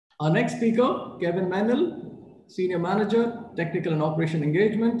Our next speaker, Kevin Meynell, Senior Manager, Technical and Operation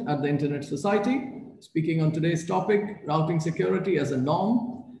Engagement at the Internet Society, speaking on today's topic, routing security as a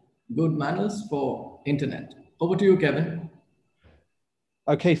norm, good manners for Internet. Over to you, Kevin.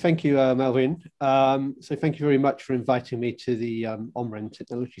 Okay, thank you, Melvin. So thank you very much for inviting me to the Omren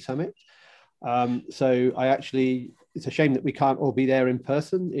Technology Summit. It's a shame that we can't all be there in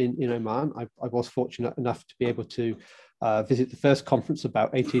person in Oman. I was fortunate enough to be able to visit the first conference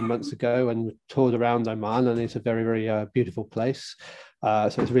about 18 months ago and toured around Oman, and it's a very, very beautiful place.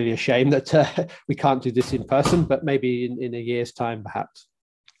 So it's really a shame that we can't do this in person, but maybe in a year's time, perhaps.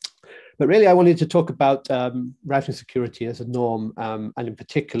 But really, I wanted to talk about routing security as a norm, and in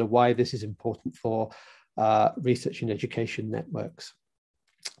particular, why this is important for research and education networks.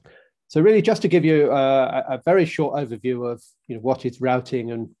 So really, just to give you a very short overview of what is routing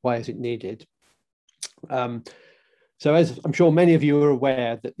and why is it needed. So as I'm sure many of you are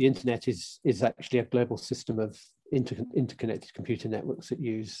aware, that the internet is actually a global system of interconnected computer networks that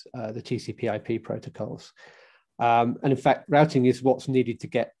use the TCP/IP protocols. And in fact, routing is what's needed to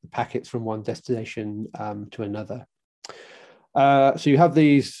get the packets from one destination to another. So you have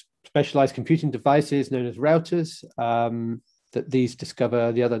these specialized computing devices known as routers, that these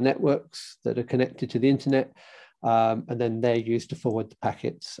discover the other networks that are connected to the internet, and then they're used to forward the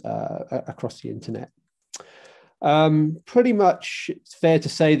packets across the internet. Pretty much, it's fair to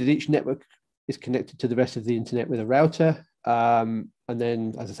say that each network is connected to the rest of the internet with a router, and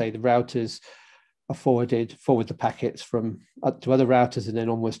then, as I say, the routers are forward the packets from up to other routers and then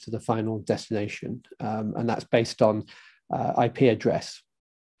onwards to the final destination, and that's based on IP address.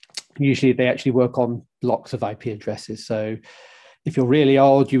 Usually they actually work on blocks of IP addresses. So if you're really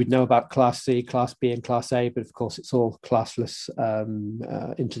old, you would know about Class C, Class B, and Class A, but of course it's all classless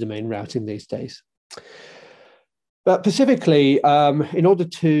interdomain routing these days. But specifically, in order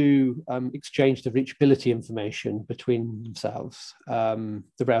to exchange the reachability information between themselves, the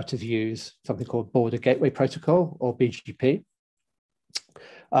routers use something called Border Gateway Protocol, or BGP.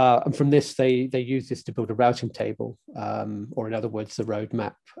 And from this, they use this to build a routing table, or in other words, the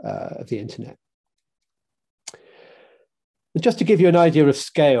roadmap of the internet. But just to give you an idea of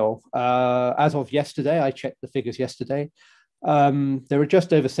scale, as of yesterday, I checked the figures yesterday, there are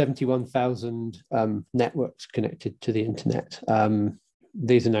just over 71,000 networks connected to the internet.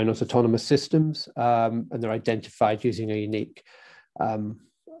 These are known as autonomous systems, and they're identified using a unique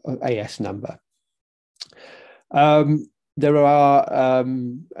AS number. There are,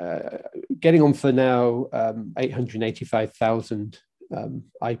 getting on for now, 885,000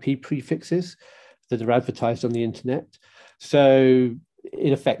 IP prefixes that are advertised on the internet. So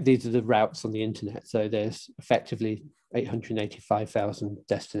in effect, these are the routes on the internet. So there's effectively 885,000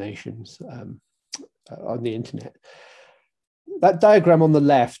 destinations on the internet. That diagram on the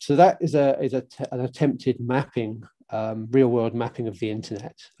left, so that is an attempted mapping, real-world mapping of the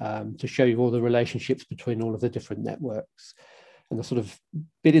internet, to show you all the relationships between all of the different networks. And the sort of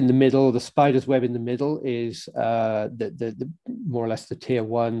bit in the middle, the spider's web in the middle, is the more or less the tier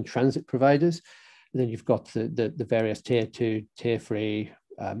 1 transit providers. And then you've got the various tier 2, tier 3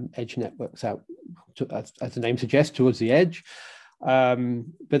 edge networks out, as the name suggests, towards the edge.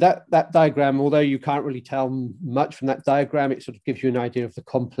 But that diagram, although you can't really tell much from that diagram, it sort of gives you an idea of the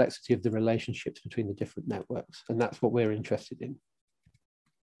complexity of the relationships between the different networks. And that's what we're interested in.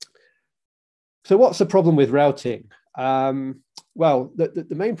 So what's the problem with routing? Well, the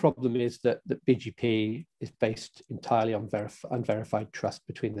main problem is that BGP is based entirely on unverified trust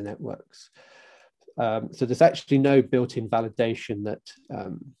between the networks. So there's actually no built-in validation that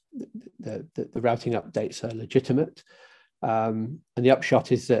the routing updates are legitimate. And the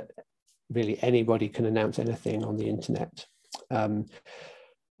upshot is that really anybody can announce anything on the internet. And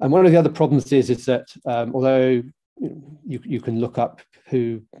one of the other problems is that although you can look up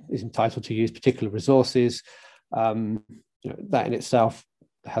who is entitled to use particular resources, that in itself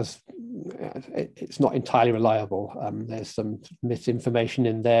it's not entirely reliable. There's some misinformation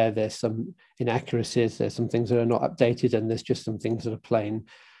in there, there's some inaccuracies, there's some things that are not updated, and there's just some things that are plain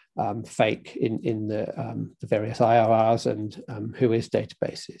fake in the various IRRs and WHOIS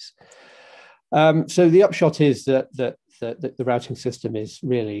databases. So the upshot is that the routing system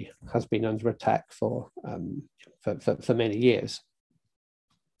has been under attack for many years.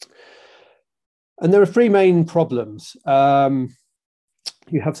 And there are three main problems.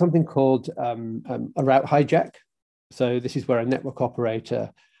 You have something called a route hijack. So this is where a network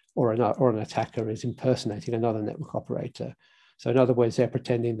operator or an attacker is impersonating another network operator. So in other words, they're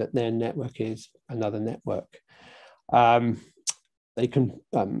pretending that their network is another network. They can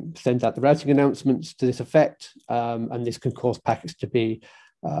send out the routing announcements to this effect, and this can cause packets to be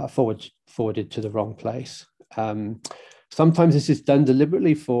forwarded to the wrong place. Sometimes this is done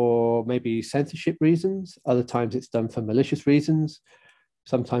deliberately for maybe censorship reasons. Other times it's done for malicious reasons.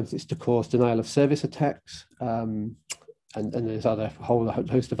 Sometimes it's to cause denial of service attacks. And there's a whole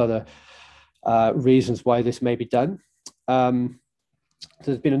host of other reasons why this may be done. So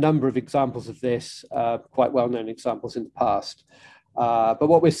there's been a number of examples of this, quite well-known examples in the past. But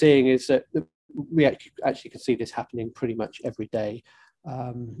what we're seeing is that we actually can see this happening pretty much every day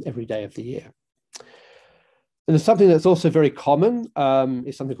of the year. And there's something that's also very common,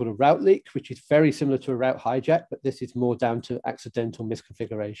 is something called a route leak, which is very similar to a route hijack, but this is more down to accidental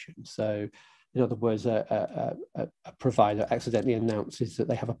misconfiguration. So in other words, a provider accidentally announces that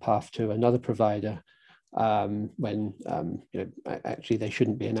they have a path to another provider when actually they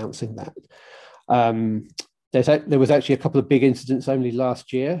shouldn't be announcing that. There was actually a couple of big incidents only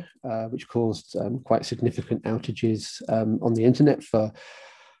last year, which caused quite significant outages on the internet for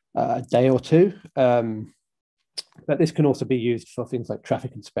a day or two. But this can also be used for things like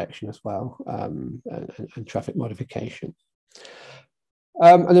traffic inspection as well, and traffic modification.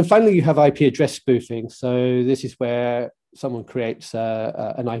 And then finally, you have IP address spoofing. So this is where someone creates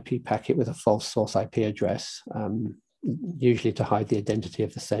an IP packet with a false source IP address, usually to hide the identity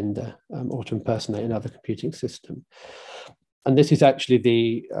of the sender or to impersonate another computing system. And this is actually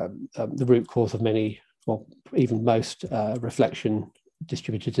the root cause of many, or even most, reflection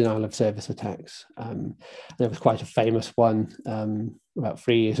distributed denial of service attacks. There was quite a famous one about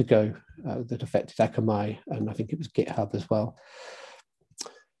 3 years ago that affected Akamai, and I think it was GitHub as well.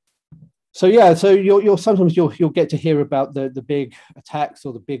 So yeah, so sometimes you'll get to hear about the big attacks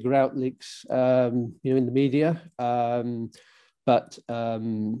or the big route leaks, in the media.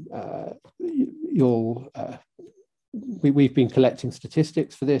 We've been collecting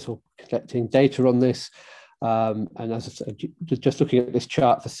statistics for this, or collecting data on this. And as I said, just looking at this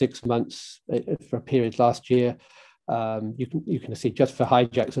chart for 6 months for a period last year, you can see just for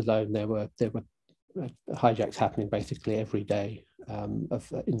hijacks alone, there were hijacks happening basically every day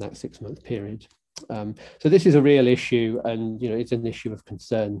in that 6 month period. So this is a real issue, and it's an issue of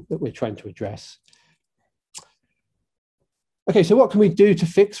concern that we're trying to address. Okay, so what can we do to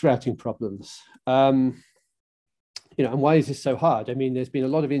fix routing problems? And why is this so hard? I mean, there's been a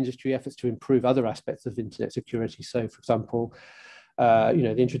lot of industry efforts to improve other aspects of internet security. So, for example,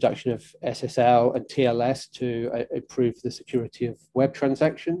 the introduction of SSL and TLS to improve the security of web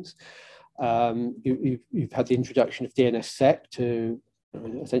transactions. You've had the introduction of DNSSEC to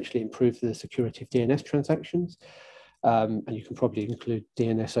essentially improve the security of DNS transactions. And you can probably include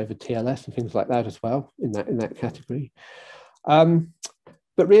DNS over TLS and things like that as well in that category.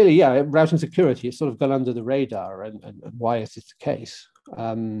 But really, yeah, routing security has sort of gone under the radar, and why is this the case?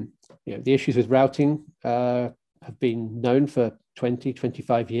 The issues with routing have been known for 20,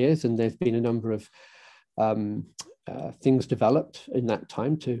 25 years, and there's been a number of things developed in that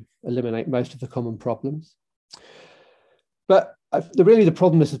time to eliminate most of the common problems. But really the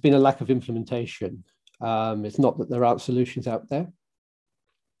problem has been a lack of implementation. It's not that there aren't solutions out there.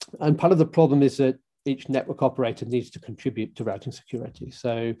 And part of the problem is that each network operator needs to contribute to routing security.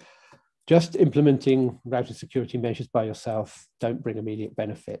 So just implementing routing security measures by yourself don't bring immediate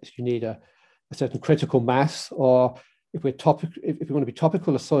benefits. You need a certain critical mass, or if we want to be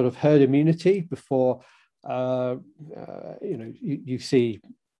topical, a sort of herd immunity before you see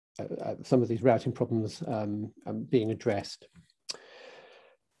some of these routing problems being addressed.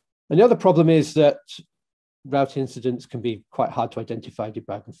 And the other problem is that routing incidents can be quite hard to identify,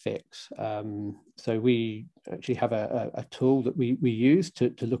 debug, and fix. So we actually have a tool that we use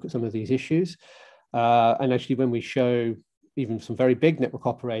to look at some of these issues. And actually, when we show even some very big network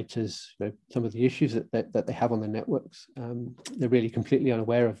operators, some of the issues that they have on their networks, they're really completely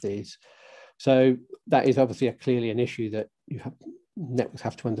unaware of these. So that is obviously clearly an issue that networks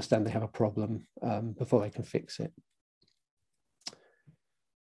have to understand they have a problem before they can fix it.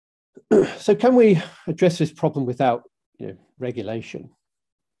 So can we address this problem without regulation?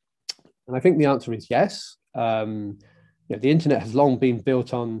 And I think the answer is yes. The internet has long been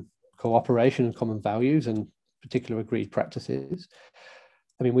built on cooperation and common values and particular agreed practices.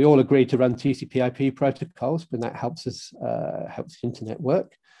 I mean, we all agree to run TCP/IP protocols, and that helps the internet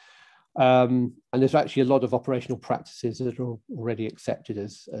work. And there's actually a lot of operational practices that are already accepted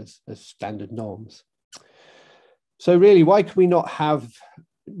as standard norms. So really, why can we not have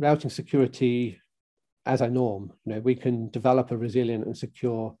routing security as a norm? We can develop a resilient and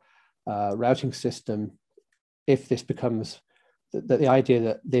secure routing system if this becomes the idea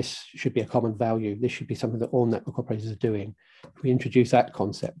that this should be a common value. This should be something that all network operators are doing. If we introduce that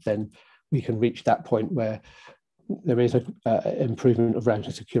concept, then we can reach that point where there is an improvement of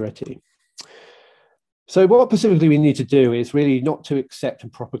routing security. So what specifically we need to do is really not to accept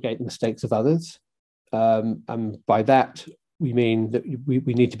and propagate the mistakes of others. And by that, we mean that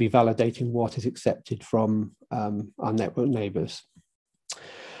we need to be validating what is accepted from our network neighbors.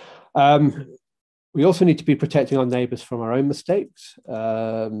 We also need to be protecting our neighbors from our own mistakes.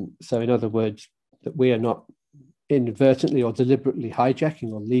 So in other words, that we are not inadvertently or deliberately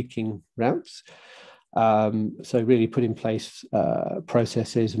hijacking or leaking routes. So really put in place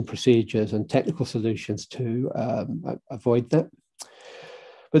processes and procedures and technical solutions to avoid that.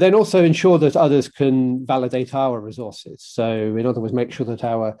 But then also ensure that others can validate our resources. So in other words, make sure that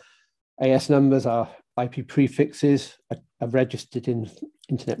our AS numbers, our IP prefixes are registered in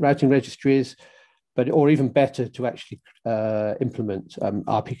internet routing registries, or even better, to actually implement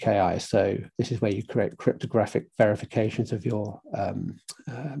RPKI. So this is where you create cryptographic verifications of your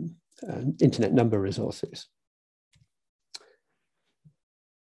internet number resources.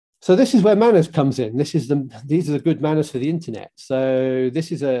 So this is where MANRS comes in. These are the good manners for the internet. So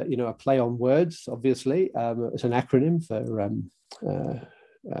this is a play on words. Obviously, it's an acronym for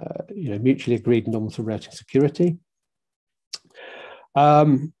mutually agreed norms for routing security.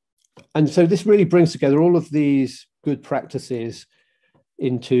 And so this really brings together all of these good practices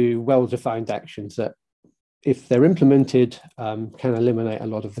into well-defined actions that, if they're implemented, can eliminate a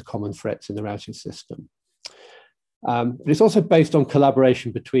lot of the common threats in the routing system. But it's also based on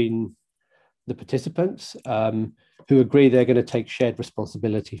collaboration between the participants who agree they're going to take shared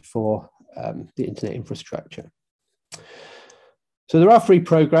responsibility for the internet infrastructure. So there are 3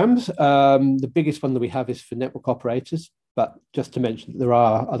 programs. The biggest one that we have is for network operators, but just to mention, there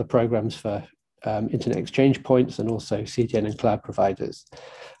are other programs for internet exchange points and also CDN and cloud providers.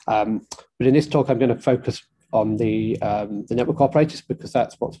 But in this talk, I'm going to focus on the network operators, because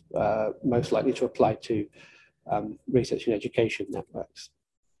that's what's most likely to apply to research and education networks.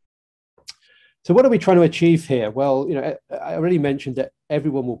 So what are we trying to achieve here? Well, I already mentioned that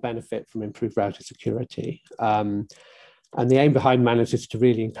everyone will benefit from improved routing security. And the aim behind MANRS is to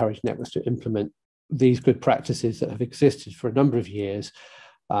really encourage networks to implement these good practices that have existed for a number of years,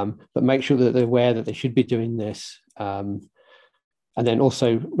 but make sure that they're aware that they should be doing this, and then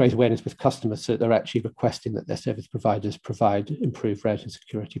also raise awareness with customers so that they're actually requesting that their service providers provide improved routing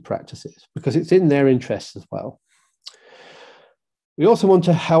security practices, because it's in their interests as well. We also want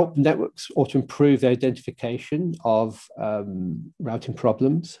to help networks or to improve their identification of routing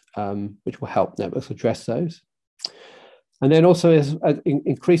problems, which will help networks address those. And then also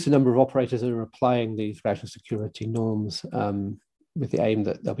increase the number of operators that are applying these routing security norms with the aim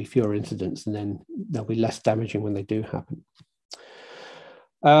that there'll be fewer incidents, and then they'll be less damaging when they do happen.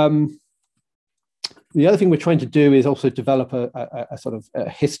 The other thing we're trying to do is also develop a sort of a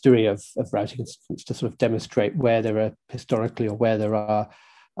history of routing incidents to sort of demonstrate where there are historically or where there are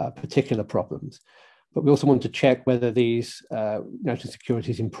particular problems. But we also want to check whether these routing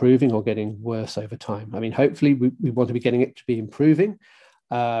security is improving or getting worse over time. I mean, hopefully we want to be getting it to be improving,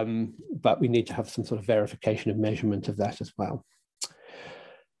 but we need to have some sort of verification and measurement of that as well.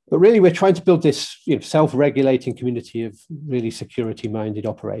 But really, we're trying to build this self-regulating community of really security-minded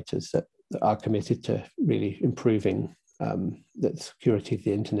operators that are committed to really improving the security of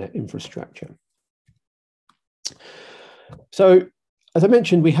the internet infrastructure. So, as I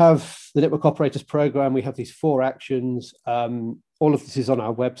mentioned, we have the Network Operators Program. We have these 4 actions. All of this is on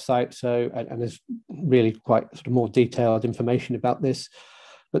our website, and there's really quite sort of more detailed information about this.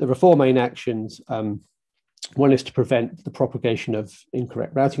 But there are 4 main actions. One is to prevent the propagation of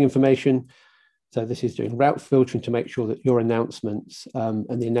incorrect routing information. So this is doing route filtering to make sure that your announcements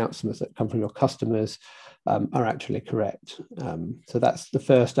and the announcements that come from your customers are actually correct. So that's the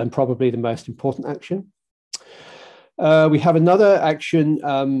first and probably the most important action. We have another action.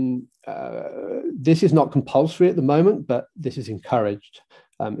 This is not compulsory at the moment, but this is encouraged,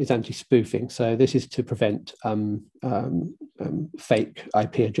 is anti-spoofing. So this is to prevent fake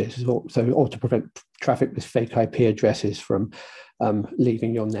IP addresses, or to prevent traffic with fake IP addresses from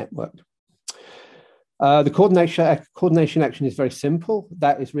leaving your network. The coordination action is very simple.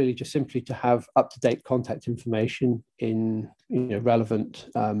 That is really just simply to have up-to-date contact information in relevant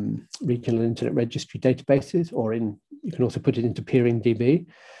regional internet registry databases, or you can also put it into peering DB.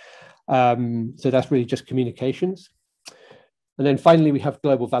 So that's really just communications. And then finally, we have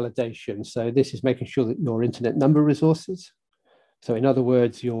global validation. So this is making sure that your internet number resources, so in other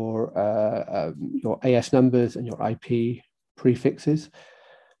words, your AS numbers and your IP prefixes,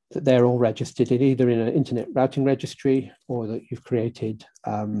 that they're all registered either in an internet routing registry, or that you've created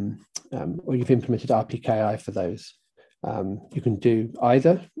or you've implemented RPKI for those. You can do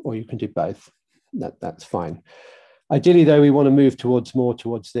either, or you can do both. That's fine. Ideally, though, we want to move more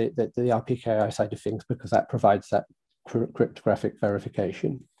towards the RPKI side of things, because that provides that cryptographic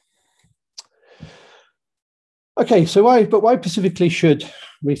verification. Okay, so why specifically should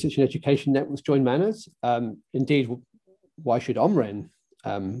research and education networks join MANRS? Indeed, why should Omren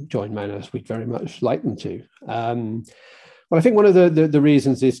join MANRS? We'd very much like them to. Well, I think one of the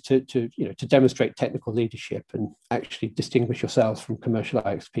reasons is to demonstrate technical leadership and actually distinguish yourselves from commercial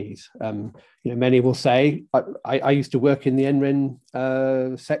IXPs. Many will say, I used to work in the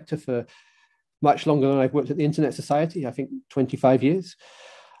NREN sector for much longer than I've worked at the Internet Society, I think 25 years.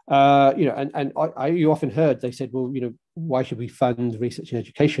 You often heard, they said, well, why should we fund research and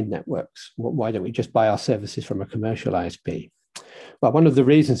education networks? Why don't we just buy our services from a commercial ISP? Well, one of the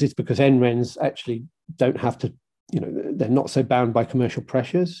reasons is because NRENs actually don't have to, they're not so bound by commercial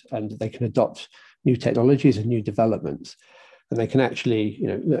pressures, and they can adopt new technologies and new developments, and they can actually,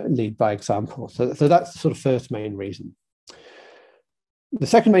 lead by example. So that's the sort of first main reason. The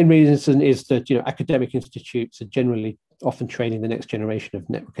second main reason is that, academic institutes are generally often training the next generation of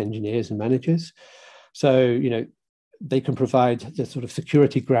network engineers and managers. So, they can provide the sort of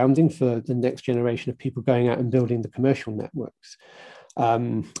security grounding for the next generation of people going out and building the commercial networks.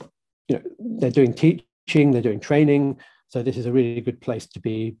 They're doing teaching, they're doing training. So this is a really good place to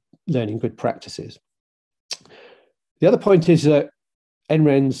be learning good practices. The other point is that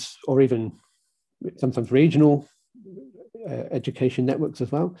NRENs, or even sometimes regional education networks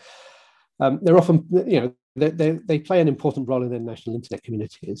as well, they're often, they play an important role in their national internet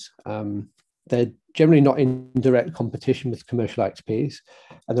communities. They're generally not in direct competition with commercial IXPs,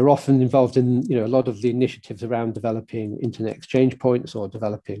 and they're often involved in a lot of the initiatives around developing internet exchange points or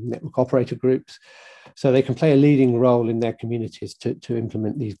developing network operator groups. So they can play a leading role in their communities to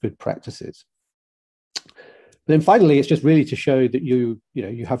implement these good practices. But then finally, it's just really to show that you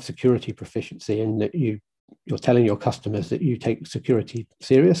have security proficiency, and that you're telling your customers that you take security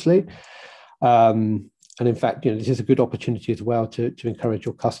seriously. And in fact, this is a good opportunity as well to encourage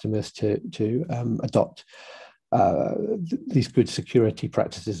your customers to adopt these good security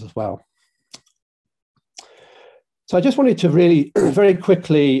practices as well. So I just wanted to really very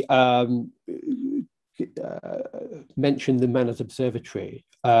quickly mention the MANRS Observatory.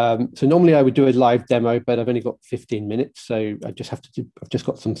 So normally I would do a live demo, but I've only got 15 minutes, so I've just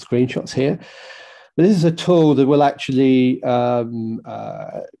got some screenshots here. But this is a tool that will actually can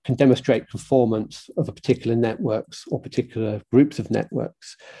demonstrate performance of a particular networks or particular groups of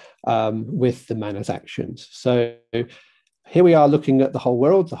networks with the MANRS actions. So here we are looking at the whole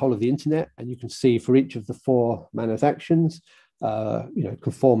world, the whole of the internet, and you can see for each of the 4 MANRS actions,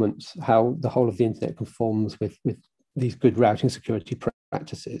 conformance, how the whole of the internet conforms with these good routing security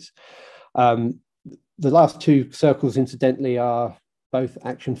practices. The last 2 circles, incidentally, are both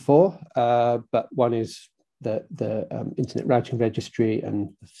action 4, but one is the Internet Routing Registry,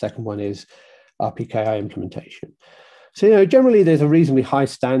 and the second one is RPKI implementation. So, generally there's a reasonably high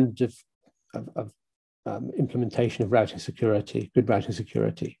standard of implementation of routing security, good routing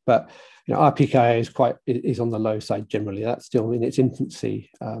security, but RPKI is on the low side generally. That's still in its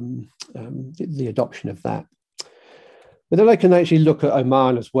infancy, the adoption of that. But then I can actually look at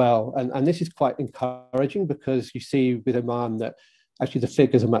Oman as well, and this is quite encouraging, because you see with Oman that actually the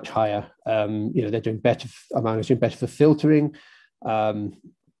figures are much higher. They're doing better. Oman is doing better for filtering. It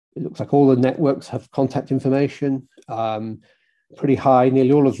looks like all the networks have contact information, pretty high.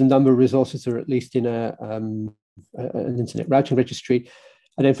 Nearly all of the number of resources are at least in an internet routing registry.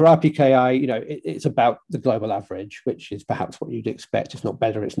 And then for RPKI, it's about the global average, which is perhaps what you'd expect. It's not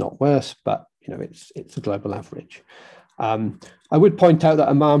better, it's not worse, but it's a global average. I would point out that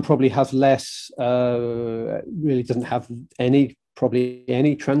Oman probably has less, really doesn't have probably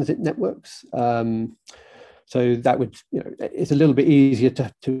any transit networks. So that would, it's a little bit easier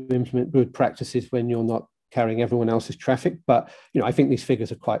to implement good practices when you're not carrying everyone else's traffic. But, I think these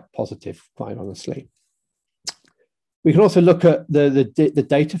figures are quite positive, quite honestly. We can also look at the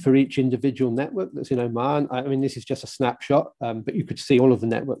data for each individual network that's in Oman. I mean, this is just a snapshot, but you could see all of the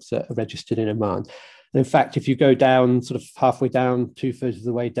networks that are registered in Oman. And in fact, if you go down, sort of halfway down, 2/3 of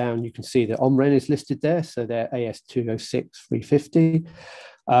the way down, you can see that Omren is listed there. So they're AS206-350.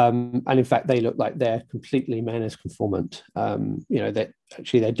 And in fact, they look like they're completely MANRS conformant.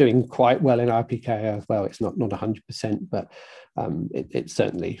 They're doing quite well in RPKI as well. It's not 100%, but it's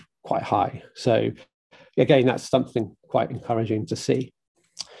certainly quite high. So again, that's something quite encouraging to see.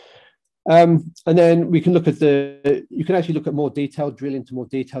 And then we can look at you can actually look at more detailed, drill into more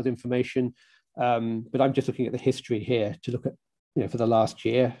detailed information. But I'm just looking at the history here to look at, for the last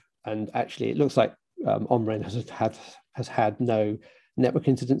year. And actually, it looks like Omren has had no network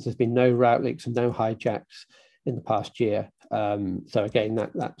incidents. There's been no route leaks and no hijacks in the past year. So again,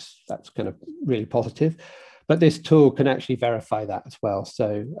 that's kind of really positive. But this tool can actually verify that as well.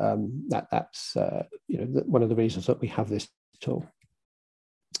 So that's one of the reasons that we have this tool.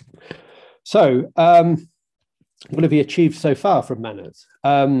 So what have we achieved so far from MANRS?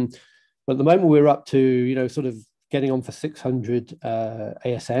 Well, at the moment we're up to sort of getting on for 600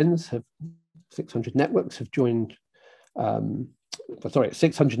 ASNs. 600 networks have joined.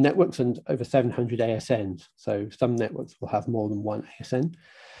 600 networks and over 700 ASNs. So some networks will have more than one ASN.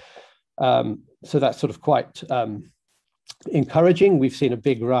 So that's sort of quite encouraging. We've seen a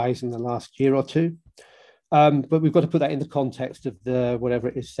big rise in the last year or two, but we've got to put that in the context of the whatever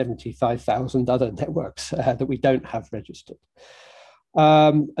it is 75,000 other networks that we don't have registered.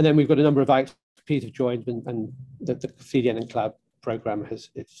 And then we've got a number of IXPs have joined, and the CDN and Cloud program has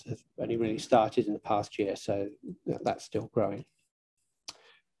only really started in the past year, so that's still growing.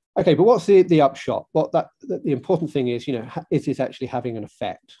 Okay, but what's the upshot? The important thing is, is this actually having an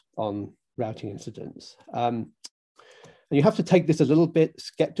effect on routing incidents? And you have to take this a little bit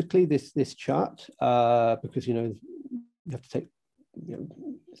skeptically, this chart, because you have to take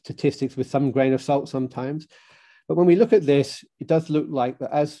statistics with some grain of salt sometimes. But when we look at this, it does look like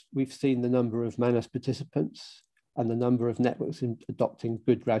that as we've seen the number of MANRS participants and the number of networks adopting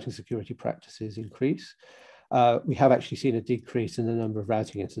good routing security practices increase, we have actually seen a decrease in the number of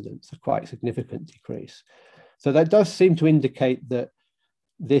routing incidents, a quite significant decrease. So that does seem to indicate that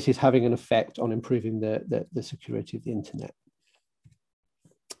this is having an effect on improving the security of the internet.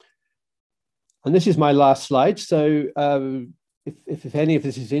 And this is my last slide. So if any of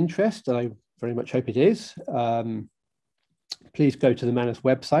this is interest, and I very much hope it is, please go to the MANRS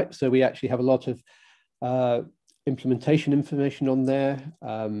website. So we actually have a lot of implementation information on there.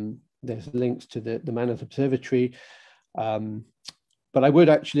 There's links to the MANRS Observatory. But I would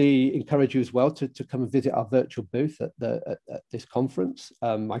actually encourage you as well to come and visit our virtual booth at this conference.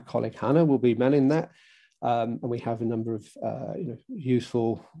 My colleague Hannah will be manning that. And we have a number of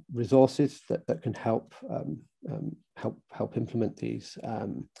useful resources that can help implement these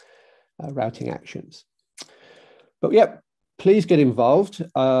routing actions. But yeah, please get involved.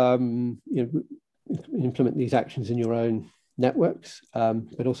 Implement these actions in your own networks,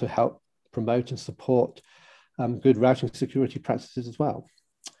 but also help promote and support good routing security practices as well.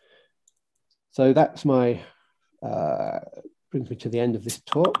 So that's brings me to the end of this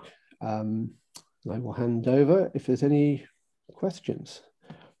talk. I will hand over if there's any questions.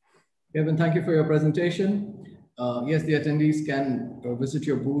 Kevin, thank you for your presentation. Yes, the attendees can visit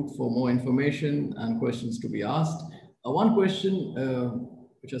your booth for more information and questions to be asked. One question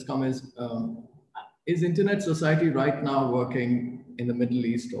which has come is Internet Society right now working in the Middle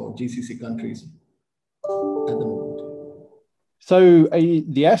East or GCC countries at the moment? So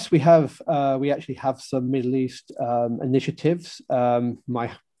yes, we actually have some Middle East initiatives.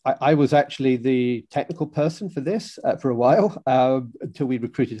 I was actually the technical person for this for a while until we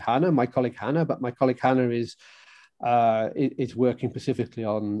recruited Hannah, my colleague Hannah. But my colleague Hannah is working specifically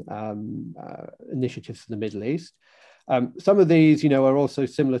on initiatives for the Middle East. Some of these, are also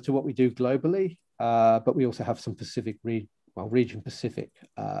similar to what we do globally, but we also have some region-Pacific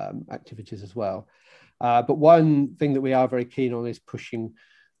activities as well. But one thing that we are very keen on is pushing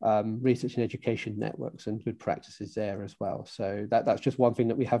research and education networks and good practices there as well. So that's just one thing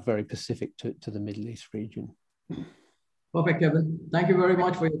that we have very specific to the Middle East region. Perfect, Kevin. Thank you very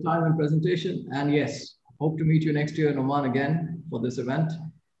much for your time and presentation. And yes, hope to meet you next year in Oman again for this event.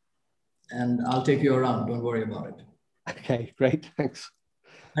 And I'll take you around. Don't worry about it. Okay, great. Thanks.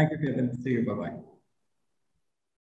 Thank you, Kevin. See you. Bye-bye.